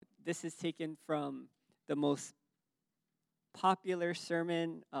this is taken from the most popular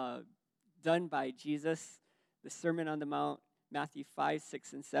sermon done by Jesus, the Sermon on the Mount, Matthew 5,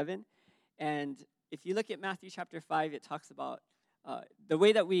 6, and 7. And if you look at Matthew chapter 5, it talks about the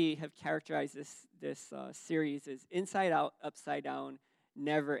way that we have characterized this series is inside out, upside down,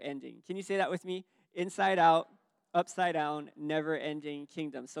 never ending. Can you say that with me? Inside out, upside down, never ending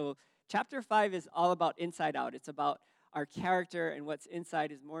kingdom. So chapter 5 is all about inside out. It's about our character, and what's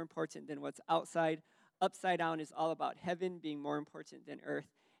inside is more important than what's outside. Upside down is all about heaven being more important than earth,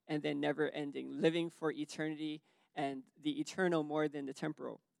 and then never ending, living for eternity and the eternal more than the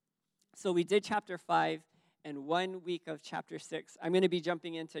temporal. So we did chapter 5 and 1 week of chapter 6. I'm going to be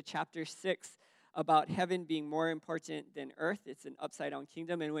jumping into chapter 6 about heaven being more important than earth. It's an upside down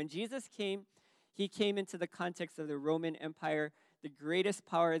kingdom. And when Jesus came, he came into the context of the Roman Empire, the greatest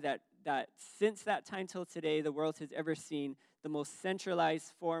power that since that time till today the world has ever seen, the most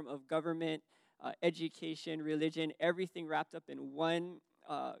centralized form of government, education, religion, everything wrapped up in one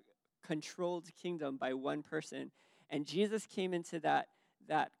controlled kingdom by one person. And Jesus came into that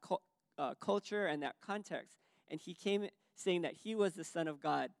culture and that context, and he came saying that he was the Son of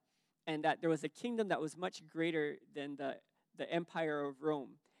God, and that there was a kingdom that was much greater than the empire of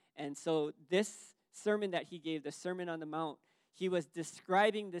Rome. And so this sermon that he gave, the Sermon on the Mount, he was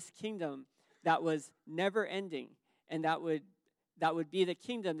describing this kingdom that was never ending, and that would be the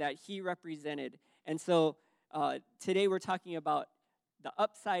kingdom that he represented. And so today we're talking about the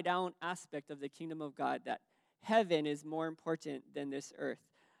upside down aspect of the kingdom of God, that heaven is more important than this earth.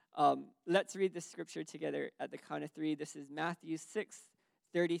 Let's read the scripture together at the count of 3. This is Matthew 6,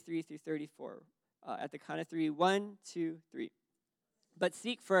 33 through 34. At the count of 3, 1, 2, 3. But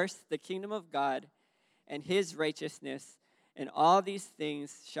seek first the kingdom of God and his righteousness, and all these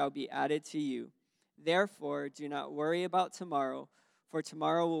things shall be added to you. Therefore, do not worry about tomorrow, for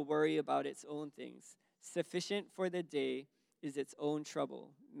tomorrow will worry about its own things. Sufficient for the day is its own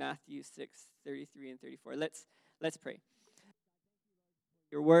trouble. Matthew 6, 33 and 34. Let's pray.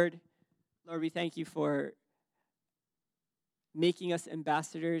 Your word, Lord, we thank you for making us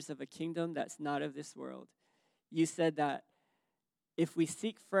ambassadors of a kingdom that's not of this world. You said that if we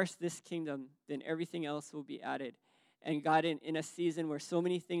seek first this kingdom, then everything else will be added. And God, in a season where so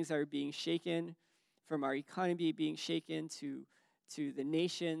many things are being shaken, from our economy being shaken to the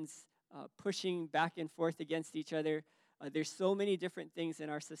nations pushing back and forth against each other, there's so many different things in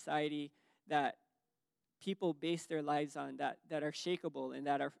our society that people base their lives on that are shakeable and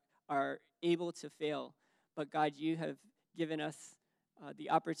that are able to fail. But God, you have given us the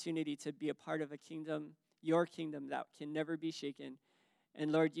opportunity to be a part of a kingdom, your kingdom that can never be shaken.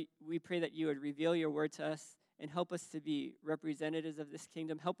 And Lord, we pray that you would reveal your word to us and help us to be representatives of this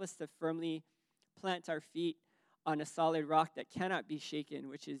kingdom. Help us to firmly plant our feet on a solid rock that cannot be shaken,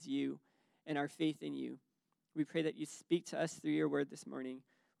 which is you and our faith in you. We pray that you speak to us through your word this morning.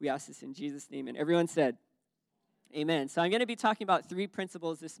 We ask this in Jesus' name. And everyone said, amen. So I'm going to be talking about 3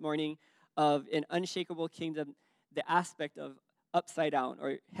 principles this morning of an unshakable kingdom, the aspect of upside down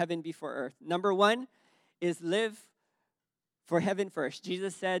or heaven before earth. Number 1 is live for heaven first.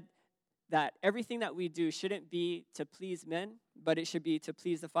 Jesus said that everything that we do shouldn't be to please men, but it should be to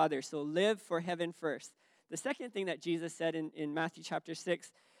please the Father. So live for heaven first. The second thing that Jesus said in Matthew chapter 6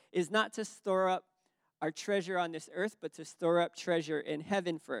 is not to store up our treasure on this earth, but to store up treasure in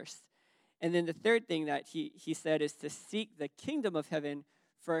heaven first. And then the third thing that he said is to seek the kingdom of heaven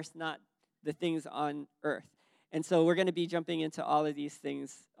first, not the things on earth. And so we're going to be jumping into all of these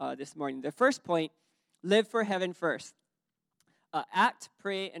things this morning. The first point, live for heaven first. Act,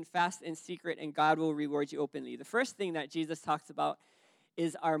 pray, and fast in secret, and God will reward you openly. The first thing that Jesus talks about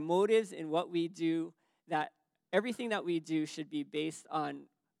is our motives in what we do, that everything that we do should be based on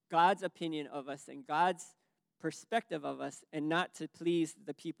God's opinion of us and God's perspective of us, and not to please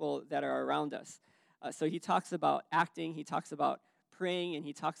the people that are around us. So he talks about acting, he talks about praying, and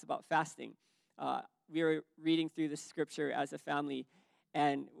he talks about fasting. We were reading through the scripture as a family,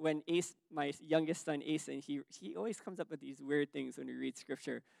 and when my youngest son, Asen, he always comes up with these weird things when we read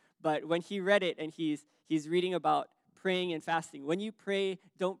scripture. But when he read it, and he's reading about praying and fasting. When you pray,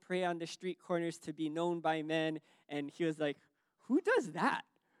 don't pray on the street corners to be known by men. And he was like, who does that?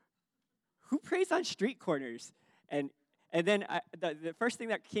 Who prays on street corners? And then the first thing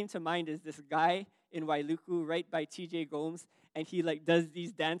that came to mind is this guy in Wailuku, right by TJ Gomes, and he does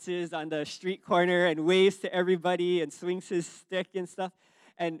these dances on the street corner and waves to everybody and swings his stick and stuff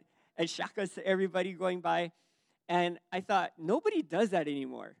and shakas to everybody going by. And I thought, nobody does that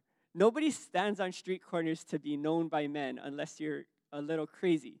anymore. Nobody stands on street corners to be known by men unless you're a little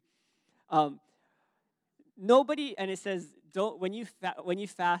crazy. Nobody, and it says, don't when you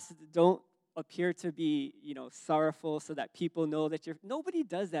fast, don't appear to be, sorrowful so that people know that nobody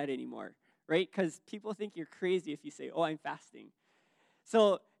does that anymore, right? Because people think you're crazy if you say, "Oh, I'm fasting."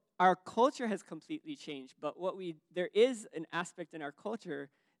 So our culture has completely changed, but there is an aspect in our culture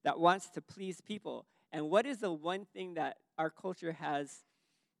that wants to please people. And what is the one thing that our culture has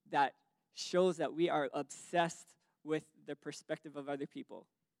that shows that we are obsessed with the perspective of other people?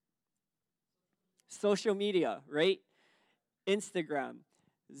 Social media, right? Instagram,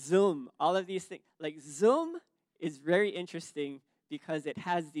 Zoom, all of these things. Like Zoom is very interesting because it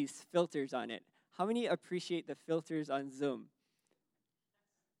has these filters on it. How many appreciate the filters on Zoom?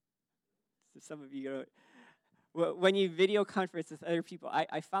 So some of you, when you video conference with other people,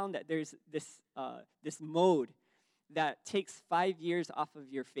 I found that there's this mode that takes 5 years off of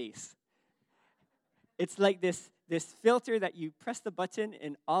your face. It's like this filter that you press the button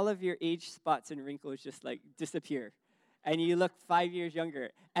and all of your age spots and wrinkles just like disappear. And you look 5 years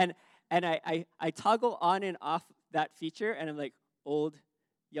younger. And I toggle on and off that feature, and I'm like, old,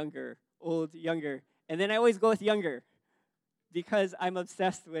 younger, and then I always go with younger because I'm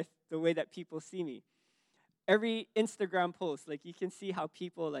obsessed with the way that people see me. Every Instagram post, like you can see how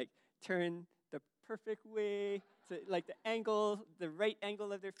people like turn the perfect way to like the right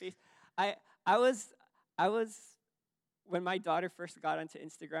angle of their face. I was when my daughter first got onto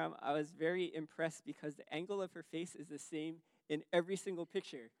Instagram, I was very impressed because the angle of her face is the same in every single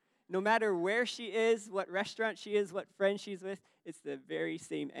picture. No matter where she is, what restaurant she is, what friend she's with, it's the very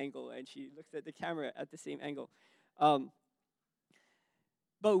same angle, and she looks at the camera at the same angle.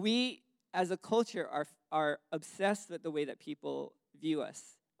 But we, as a culture, are obsessed with the way that people view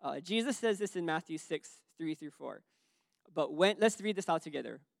us. Jesus says this in Matthew 6:3-4. Let's read this all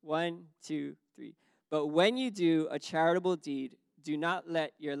together. 1, 2, 3. But when you do a charitable deed, do not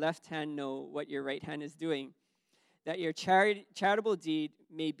let your left hand know what your right hand is doing, that your charitable deed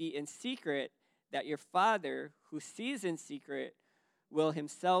may be in secret, that your Father, who sees in secret, will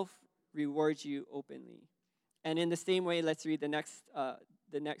himself reward you openly. And in the same way, let's read the next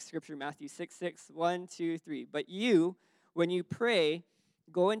scripture, Matthew 6:6, 1, 2, 3. But you, when you pray,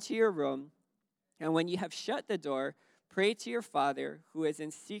 go into your room, and when you have shut the door, pray to your Father who is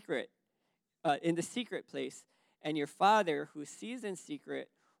in secret, in the secret place, and your Father who sees in secret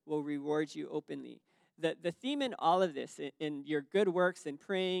will reward you openly. The theme in all of this, in your good works, in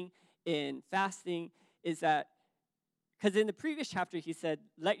praying, in fasting, is that, because in the previous chapter he said,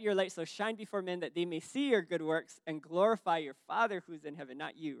 let your light so shine before men that they may see your good works and glorify your Father who's in heaven,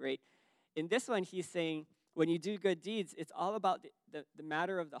 not you, right? In this one, he's saying, when you do good deeds, it's all about the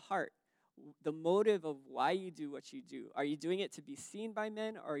matter of the heart, the motive of why you do what you do. Are you doing it to be seen by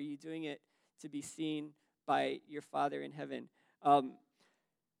men, or are you doing it to be seen by your Father in heaven?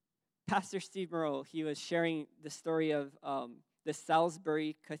 Pastor Steve Murrow, he was sharing the story of the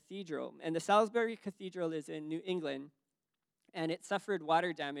Salisbury Cathedral. And the Salisbury Cathedral is in New England, and it suffered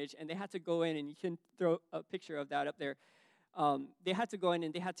water damage, and they had to go in, and you can throw a picture of that up there. They had to go in,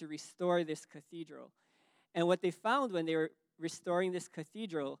 and they had to restore this cathedral. And what they found when they were restoring this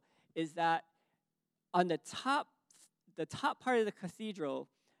cathedral is that on the top part of the cathedral,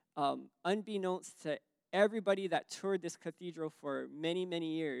 unbeknownst to everybody that toured this cathedral for many,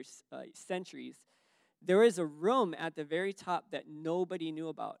 many years, centuries, there was a room at the very top that nobody knew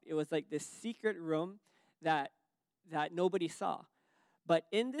about. It was like this secret room that nobody saw. But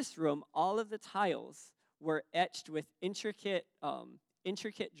in this room, all of the tiles were etched with intricate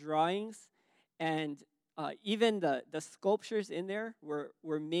drawings, and even the sculptures in there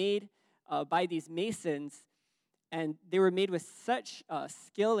were made by these masons, and they were made with such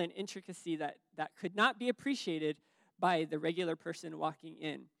skill and intricacy that could not be appreciated by the regular person walking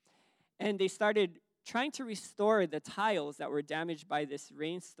in. And they started trying to restore the tiles that were damaged by this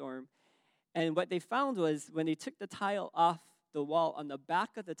rainstorm. And what they found was when they took the tile off the wall, on the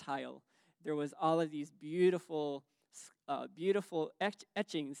back of the tile, there was all of these beautiful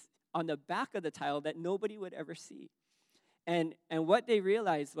etchings on the back of the tile that nobody would ever see. And what they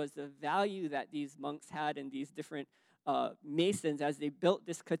realized was the value that these monks had, and these different masons, as they built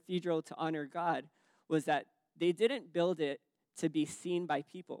this cathedral to honor God, was that they didn't build it to be seen by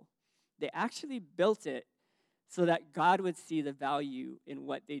people. They actually built it so that God would see the value in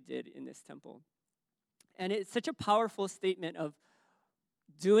what they did in this temple. And it's such a powerful statement of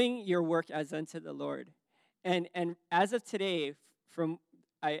doing your work as unto the Lord. And as of today,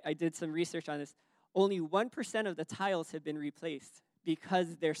 I did some research on this, only 1% of the tiles have been replaced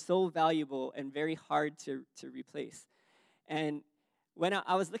because they're so valuable and very hard to replace. And when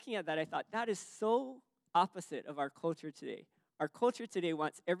I was looking at that, I thought, that is so opposite of our culture today. our culture today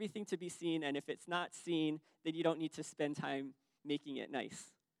wants everything to be seen, and if it's not seen, then you don't need to spend time making it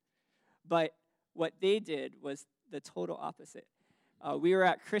nice. But what they did was the total opposite. We were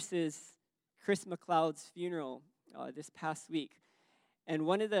at Chris McLeod's funeral this past week, and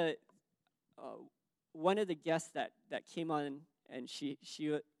one of the guests that came on, and she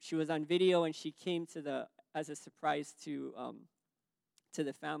was on video, and she came as a surprise to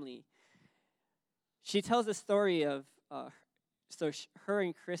the family. She tells a story of her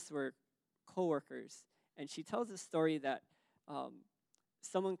and Chris were co-workers, and she tells a story that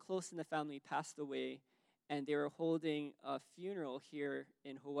someone close in the family passed away, and they were holding a funeral here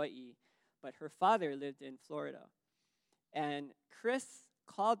in Hawaii, but her father lived in Florida. And Chris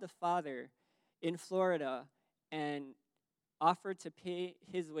called the father in Florida and offered to pay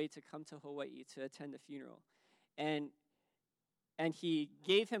his way to come to Hawaii to attend the funeral. And he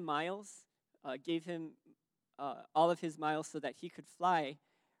gave him miles, gave him all of his miles so that he could fly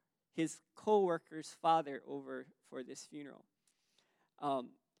his co-worker's father over for this funeral.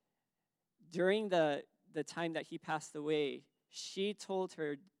 During the time that he passed away, she told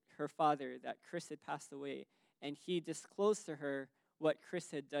her father that Chris had passed away, and he disclosed to her what Chris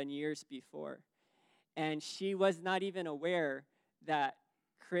had done years before. And she was not even aware that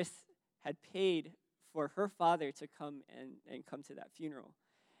Chris had paid for her father to come and come to that funeral.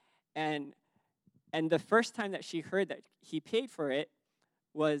 And the first time that she heard that he paid for it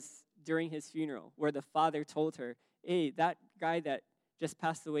was during his funeral, where the father told her, hey, that guy that just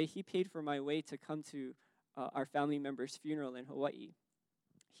passed away, he paid for my way to come to our family member's funeral in Hawaii.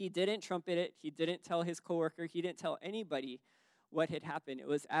 He didn't trumpet it. He didn't tell his coworker. He didn't tell anybody what had happened. It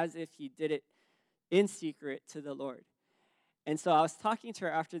was as if he did it in secret to the Lord. And so I was talking to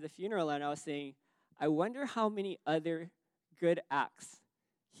her after the funeral, and I was saying, I wonder how many other good acts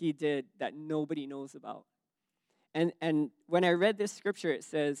he did that nobody knows about. And when I read this scripture, it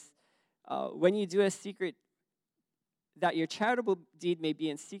says, when you do a secret, that your charitable deed may be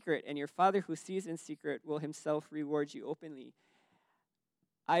in secret, and your Father who sees in secret will himself reward you openly.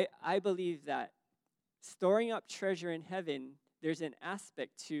 I believe that storing up treasure in heaven, there's an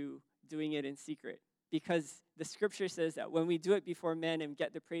aspect to doing it in secret, because the scripture says that when we do it before men and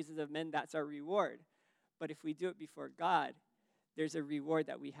get the praises of men, that's our reward. But if we do it before God, there's a reward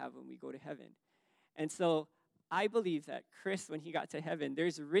that we have when we go to heaven. And so I believe that Chris, when he got to heaven,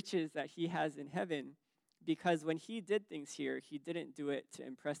 there's riches that he has in heaven, because when he did things here, he didn't do it to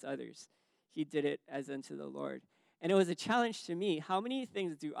impress others. He did it as unto the Lord. And it was a challenge to me. How many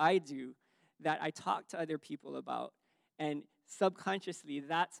things do I do that I talk to other people about, and subconsciously,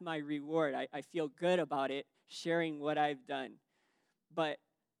 that's my reward. I feel good about it, sharing what I've done. But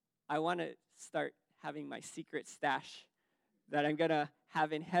I want to start having my secret stash that I'm going to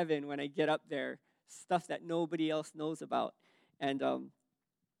have in heaven when I get up there, stuff that nobody else knows about. And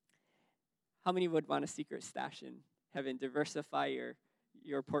how many would want a secret stash in heaven? Diversify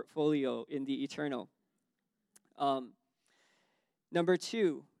your portfolio in the eternal. Number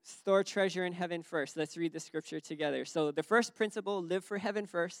 2, store treasure in heaven first. Let's read the scripture together. So the first principle, live for heaven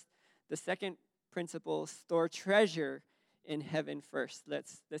first. The second principle, store treasure in heaven first.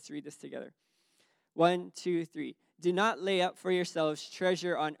 Let's read this together. 1, 2, 3. Do not lay up for yourselves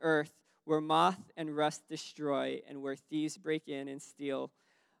treasure on earth, where moth and rust destroy and where thieves break in and steal,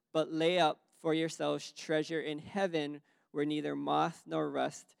 but lay up for yourselves treasure in heaven, where neither moth nor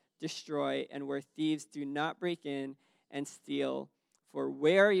rust destroy and where thieves do not break in and steal. For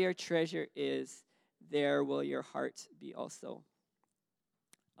where your treasure is, there will your heart be also.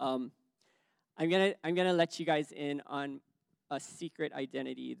 I'm gonna let you guys in on a secret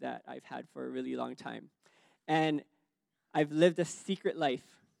identity that I've had for a really long time, and I've lived a secret life.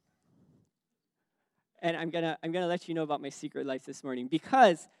 And I'm gonna let you know about my secret life this morning,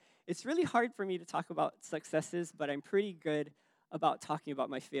 because it's really hard for me to talk about successes, but I'm pretty good about talking about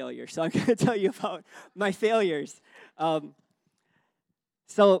my failures. So I'm gonna tell you about my failures.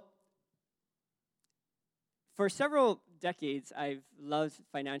 So for several decades, I've loved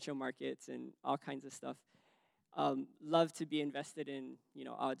financial markets and all kinds of stuff. Loved to be invested in,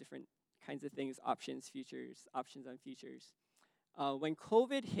 all different kinds of things, options, futures, options on futures. When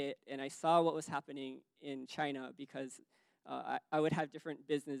COVID hit and I saw what was happening in China, because I would have different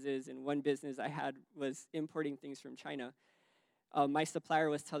businesses, and one business I had was importing things from China. My supplier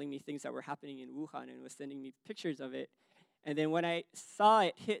was telling me things that were happening in Wuhan and was sending me pictures of it. And then when I saw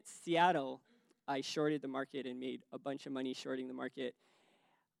it hit Seattle, I shorted the market and made a bunch of money shorting the market,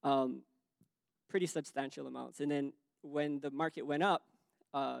 pretty substantial amounts. And then when the market went up,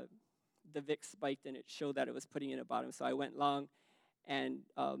 the VIX spiked and it showed that it was putting in a bottom. So I went long and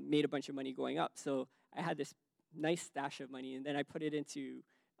made a bunch of money going up. So I had this nice stash of money, and then I put it into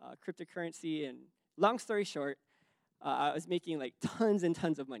cryptocurrency. And long story short, I was making like tons and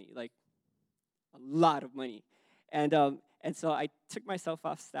tons of money, like a lot of money. And so I took myself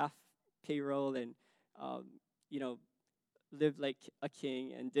off staff payroll and, you know, lived like a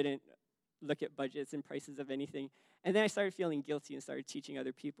king and didn't look at budgets and prices of anything. And then I started feeling guilty and started teaching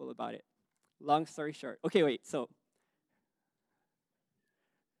other people about it. Long story short. Okay, wait, so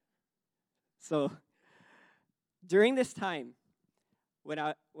during this time, when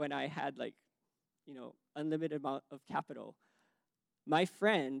I had like, you know, unlimited amount of capital, my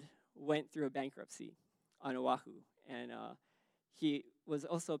friend went through a bankruptcy on Oahu, and he was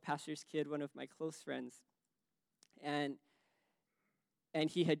also a pastor's kid, one of my close friends, and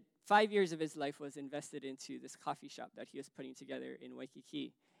he had 5 years of his life was invested into this coffee shop that he was putting together in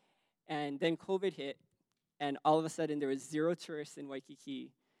Waikiki, and then COVID hit, and all of a sudden there was 0 tourists in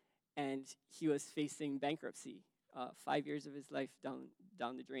Waikiki, and he was facing bankruptcy. 5 years of his life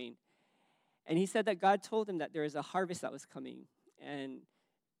down the drain. And he said that God told him that there was a harvest that was coming, and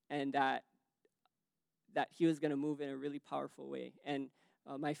that he was going to move in a really powerful way. And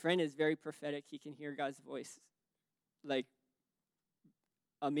my friend is very prophetic. He can hear God's voice, like,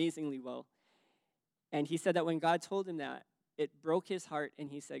 amazingly well. And he said that when God told him that, it broke his heart, and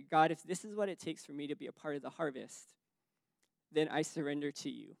he said, God, if this is what it takes for me to be a part of the harvest, then I surrender to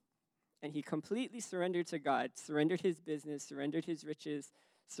you. And he completely surrendered to God, surrendered his business, surrendered his riches,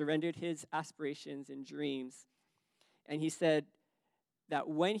 surrendered his aspirations and dreams. And he said that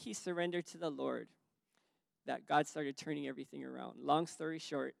when he surrendered to the Lord, that God started turning everything around. Long story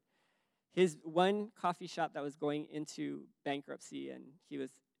short, his one coffee shop that was going into bankruptcy and he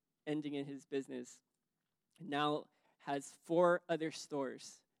was ending in his business now has 4 other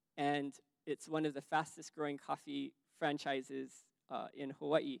stores. And it's one of the fastest growing coffee franchises in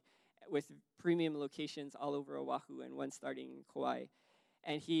Hawaii, with premium locations all over Oahu and one starting in Kauai.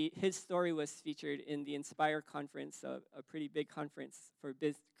 And his story was featured in the Inspire conference, a pretty big conference for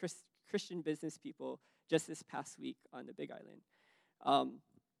Christian business people, just this past week on the Big Island.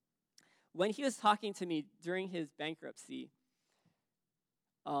 When he was talking to me during his bankruptcy,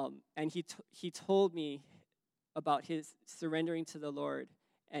 and he told me about his surrendering to the Lord,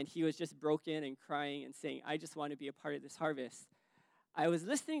 and he was just broken and crying and saying, I just want to be a part of this harvest. I was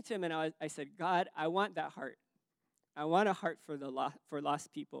listening to him, and I said, God, I want that heart. I want a heart for for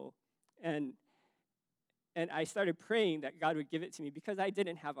lost people. And I started praying that God would give it to me, because I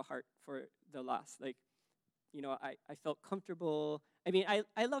didn't have a heart for the lost. Like, you know, I felt comfortable. I mean,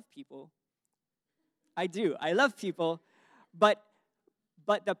 I love people. I do. I love people. But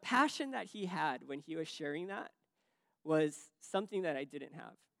the passion that he had when he was sharing that was something that I didn't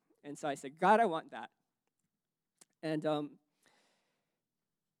have. And so I said, God, I want that. And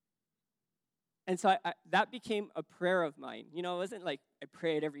so that became a prayer of mine. You know, it wasn't like I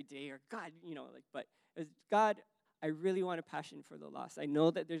prayed every day or God, you know, like, but it was, God, I really want a passion for the lost. I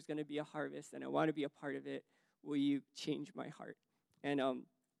know that there's going to be a harvest, and I want to be a part of it. Will you change my heart? And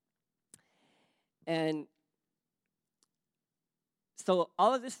so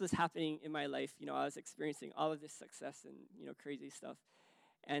all of this was happening in my life. You know, I was experiencing all of this success and, you know, crazy stuff.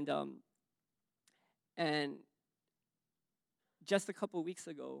 And just a couple weeks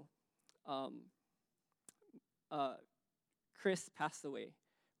ago, Chris passed away,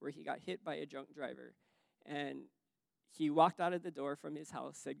 where he got hit by a drunk driver. And he walked out of the door from his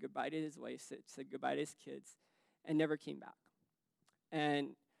house, said goodbye to his wife, said goodbye to his kids, and never came back.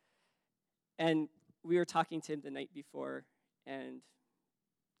 And we were talking to him the night before, and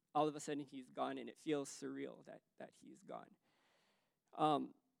all of a sudden he's gone, and it feels surreal that he's gone.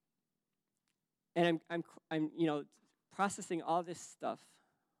 And I'm you know, processing all this stuff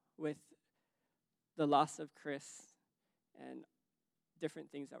with the loss of Chris and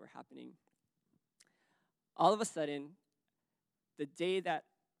different things that were happening. All of a sudden, the day that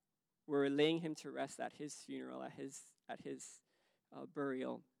we're laying him to rest at his funeral, at his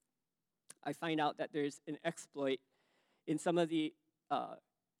burial, I find out that there's an exploit in some of the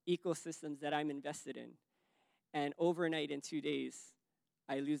ecosystems that I'm invested in. And overnight, in 2 days,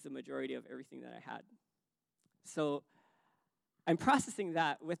 I lose the majority of everything that I had. So I'm processing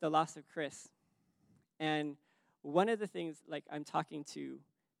that with the loss of Chris. And one of the things, like, I'm talking to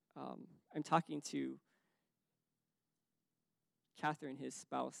Catherine, his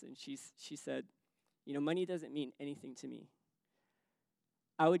spouse, and she said, you know, money doesn't mean anything to me.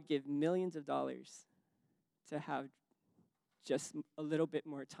 I would give millions of dollars to have just a little bit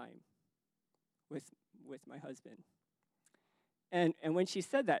more time with my husband. And when she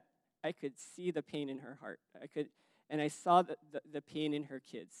said that, I could see the pain in her heart. And I saw the pain in her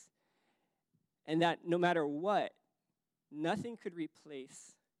kids. and that no matter what, nothing could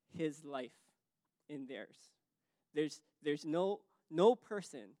replace his life in theirs. There's no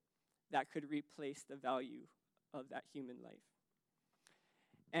person that could replace the value of that human life.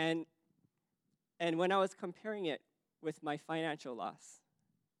 And when I was comparing it with my financial loss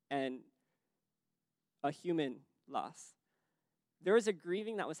and a human loss, there was a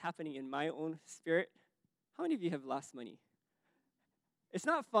grieving that was happening in my own spirit. How many of you have lost money? It's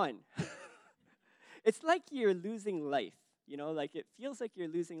not fun. It's like you're losing life, like it feels like you're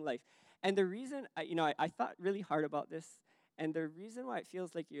losing life. And the reason, I thought really hard about this, and the reason why it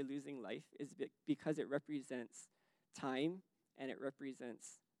feels like you're losing life is because it represents time and it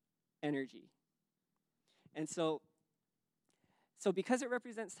represents energy. And so because it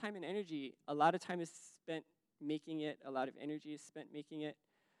represents time and energy, a lot of time is spent making it, a lot of energy is spent making it,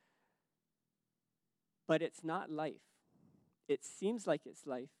 but it's not life. It seems like it's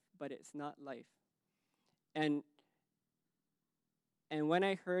life, but it's not life. And when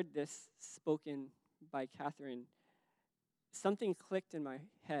I heard this spoken by Catherine, something clicked in my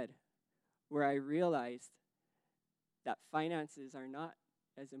head where I realized that finances are not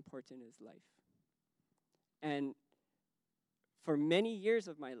as important as life. And for many years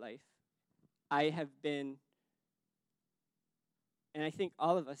of my life, I have been, and I think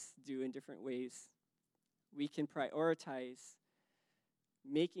all of us do in different ways, we can prioritize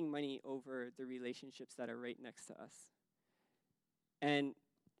making money over the relationships that are right next to us. And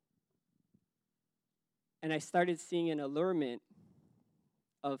I started seeing an allurement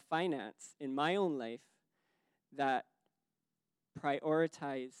of finance in my own life that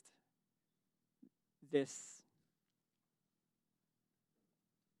prioritized this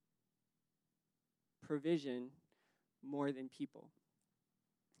provision more than people.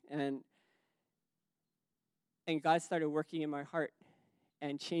 And God started working in my heart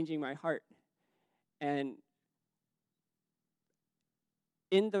and changing my heart. And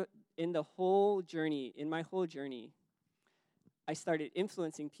in my whole journey, I started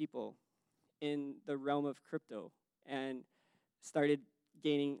influencing people in the realm of crypto and started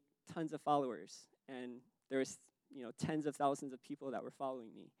gaining tons of followers. And there's tens of thousands of people that were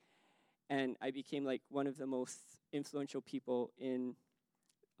following me. And I became like one of the most influential people in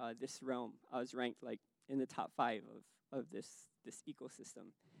this realm. I was ranked like in the top 5 of this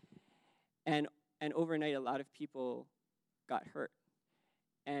ecosystem. And overnight, a lot of people got hurt.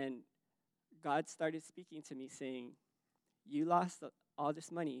 And God started speaking to me saying, you lost all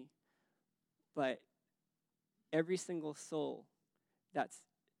this money, but every single soul that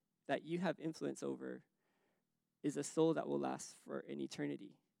you have influence over is a soul that will last for an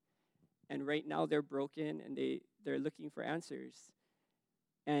eternity. And right now they're broken and they're looking for answers.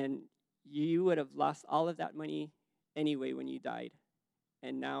 And you would have lost all of that money anyway when you died.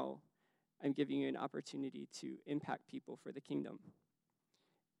 And now I'm giving you an opportunity to impact people for the kingdom.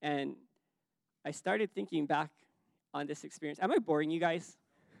 And I started thinking back on this experience. Am I boring you guys?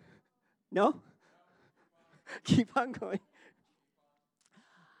 No? Keep on going.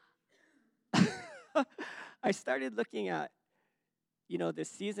 I started looking at, this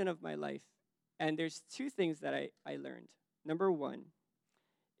season of my life, and there's 2 things that I learned. Number 1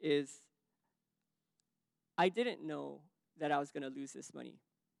 is I didn't know that I was going to lose this money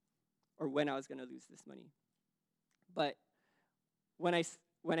or when I was going to lose this money. But when I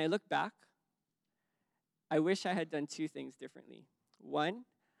look back, I wish I had done 2 things differently. 1,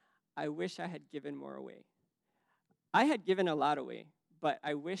 I wish I had given more away. I had given a lot away, but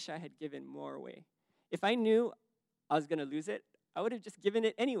I wish I had given more away. If I knew I was going to lose it, I would have just given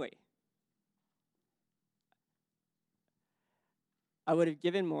it anyway. I would have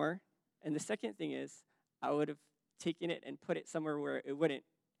given more. And the second thing is, I would have taken it and put it somewhere where it wouldn't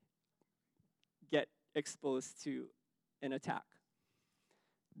get exposed to an attack.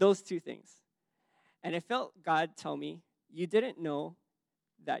 Those 2 things. And I felt God tell me, you didn't know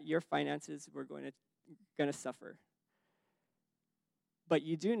that your finances were going to suffer. But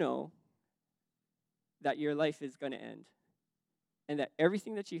you do know that your life is going to end. And that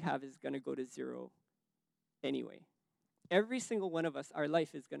everything that you have is going to go to zero anyway. Every single one of us, our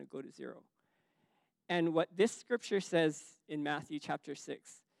life is going to go to zero. And what this scripture says in Matthew chapter 6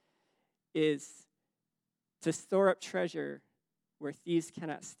 is to store up treasure where thieves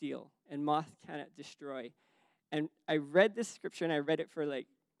cannot steal and moth cannot destroy. And I read this scripture, and I read it for like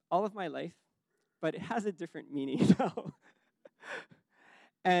all of my life, but it has a different meaning now.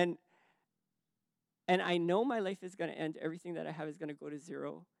 And I know my life is going to end. Everything that I have is going to go to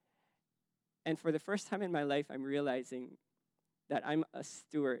zero. And for the first time in my life, I'm realizing that I'm a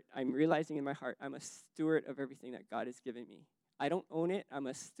steward. I'm realizing in my heart, I'm a steward of everything that God has given me. I don't own it. I'm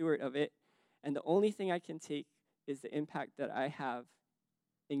a steward of it. And the only thing I can take is the impact that I have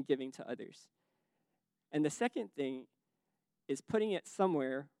in giving to others. And the second thing is putting it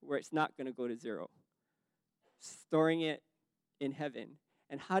somewhere where it's not going to go to zero, storing it in heaven.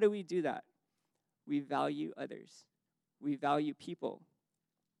 And how do we do that? We value others. We value people.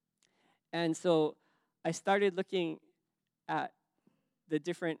 And so I started looking at the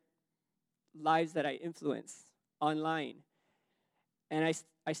different lives that I influence online. And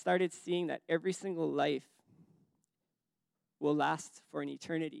I started seeing that every single life will last for an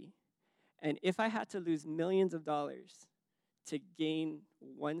eternity. And if I had to lose millions of dollars to gain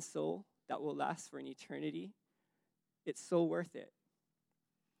one soul that will last for an eternity, it's so worth it.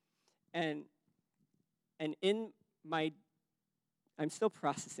 And I'm still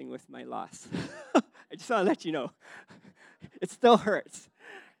processing with my loss. I just want to let you know. It still hurts.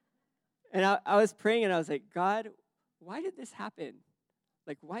 And I was praying and I was like, God, why did this happen?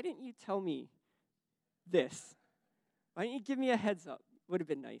 Like, why didn't you tell me this? Why didn't you give me a heads up? Would have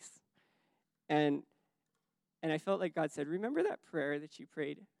been nice. And I felt like God said, remember that prayer that you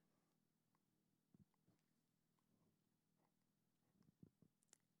prayed?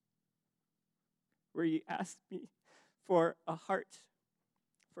 Where you asked me for a heart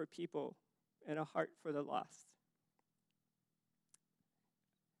for people and a heart for the lost.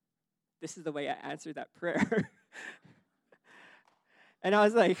 This is the way I answered that prayer. And I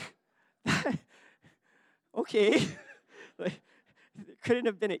was like, okay. Like, it couldn't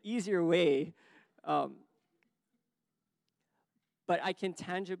have been an easier way. But I can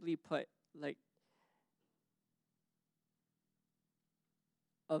tangibly put, like,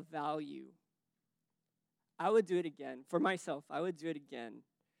 a value. I would do it again. For myself, I would do it again.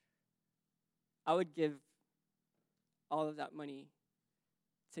 I would give all of that money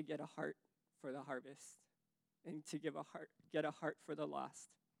to get a heart for the harvest and to get a heart for the lost.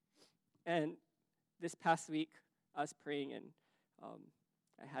 And this past week, I was praying, and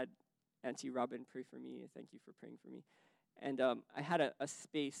I had Auntie Robin pray for me. Thank you for praying for me. And I had a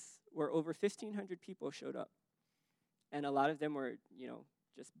space where over 1,500 people showed up. And a lot of them were,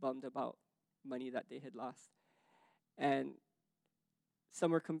 just bummed about money that they had lost. And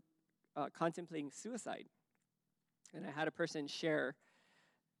some were contemplating suicide. And I had a person share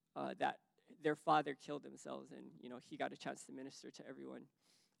that their father killed themselves, and, he got a chance to minister to everyone.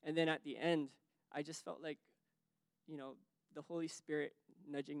 And then at the end, I just felt like, the Holy Spirit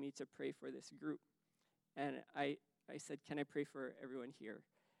nudging me to pray for this group. And I said, can I pray for everyone here?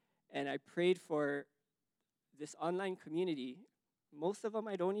 And I prayed for this online community. Most of them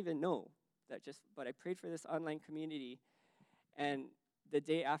I don't even know, but I prayed for this online community. And the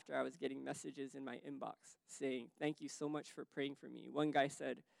day after, I was getting messages in my inbox saying, thank you so much for praying for me. One guy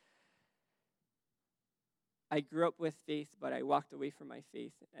said, I grew up with faith, but I walked away from my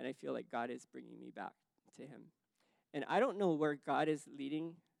faith, and I feel like God is bringing me back to him. And I don't know where God is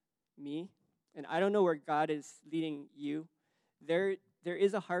leading me, and I don't know where God is leading you. There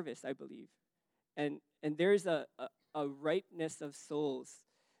is a harvest, I believe, and there's a ripeness of souls,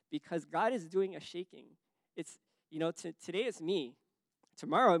 because God is doing a shaking. It's, today it's me.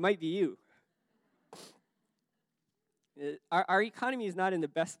 Tomorrow it might be you. Our economy is not in the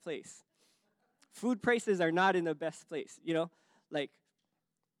best place. Food prices are not in the best place,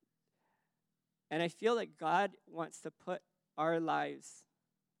 and I feel like God wants to put our lives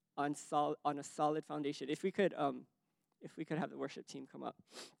on a solid foundation. If we could have the worship team come up.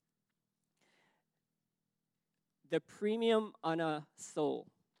 The premium on a soul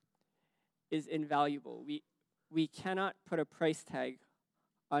is invaluable. We cannot put a price tag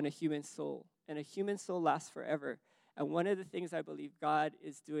on a human soul, and a human soul lasts forever. And one of the things I believe God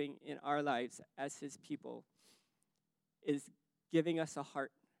is doing in our lives as his people is giving us a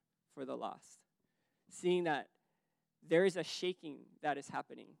heart for the lost. Seeing that there is a shaking that is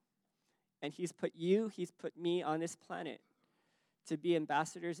happening. And he's put me on this planet to be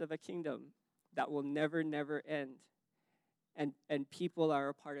ambassadors of a kingdom that will never, never end. And people are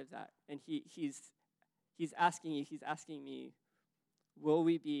a part of that. And he's asking me, will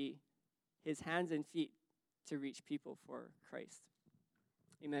we be his hands and feet to reach people for Christ?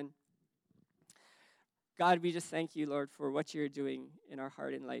 Amen. God, we just thank you, Lord, for what you're doing in our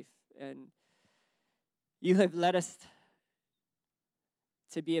heart and life. And you have led us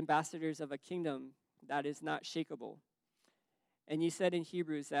to be ambassadors of a kingdom that is not shakeable. And you said in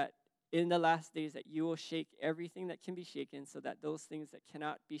Hebrews that in the last days that you will shake everything that can be shaken, so that those things that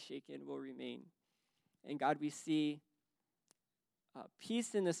cannot be shaken will remain. And God, we see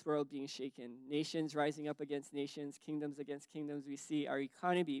peace in this world being shaken, nations rising up against nations, kingdoms against kingdoms. We see our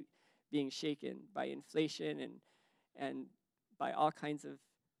economy being shaken by inflation and by all kinds of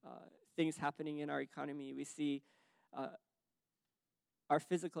things happening in our economy. We see our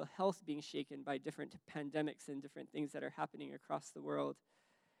physical health being shaken by different pandemics and different things that are happening across the world.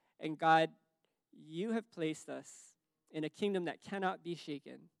 And God, you have placed us in a kingdom that cannot be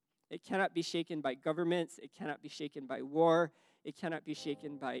shaken. It cannot be shaken by governments. It cannot be shaken by war. It cannot be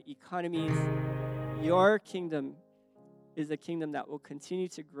shaken by economies. Your kingdom is a kingdom that will continue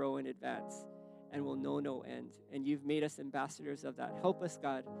to grow and advance and will know no end. And you've made us ambassadors of that. Help us,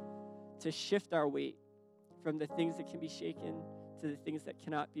 God, to shift our weight from the things that can be shaken to the things that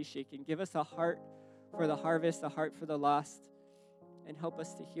cannot be shaken. Give us a heart for the harvest, a heart for the lost, and help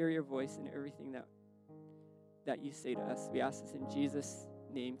us to hear your voice in everything that you say to us. We ask this in Jesus'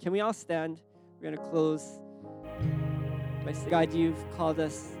 name. Can we all stand? We're going to close by saying, God, you've called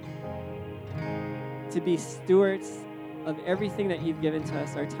us to be stewards of everything that you've given to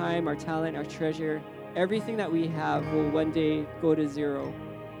us, our time, our talent, our treasure. Everything that we have will one day go to zero.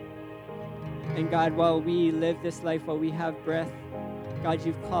 And God, while we live this life, while we have breath, God,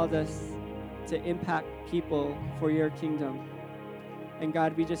 you've called us to impact people for your kingdom. And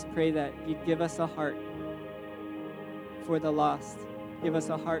God, we just pray that you'd give us a heart for the lost. Give us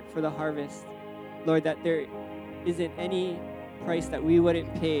a heart for the harvest. Lord, that there isn't any price that we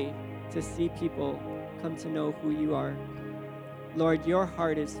wouldn't pay to see people come to know who you are. Lord, your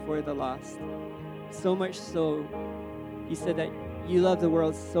heart is for the lost. So much so, you said that you love the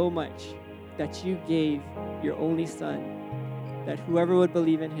world so much that you gave your only Son, that whoever would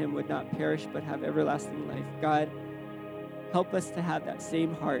believe in him would not perish but have everlasting life. God, help us to have that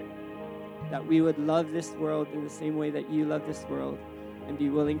same heart, that we would love this world in the same way that you love this world and be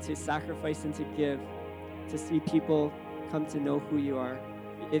willing to sacrifice and to give to see people come to know who you are.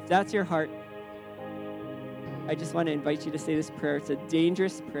 If that's your heart, I just want to invite you to say this prayer. It's a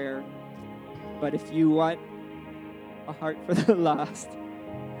dangerous prayer, but if you want a heart for the lost,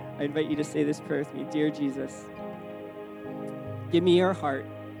 I invite you to say this prayer with me. Dear Jesus, give me your heart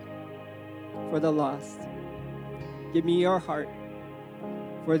for the lost. Give me your heart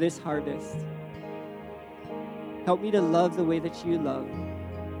for this harvest. Help me to love the way that you love.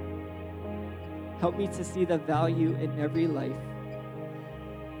 Help me to see the value in every life.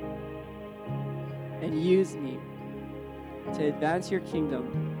 And use me to advance your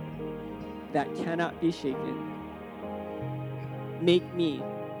kingdom that cannot be shaken. Make me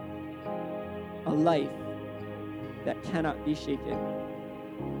a life that cannot be shaken,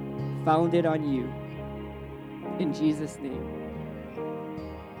 founded on you. In Jesus' name.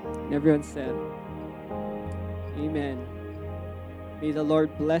 And everyone said, amen. May the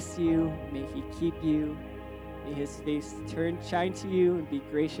Lord bless you. May he keep you. May his face shine to you and be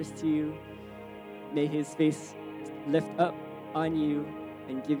gracious to you. May his face lift up on you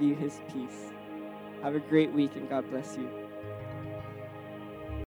and give you his peace. Have a great week and God bless you.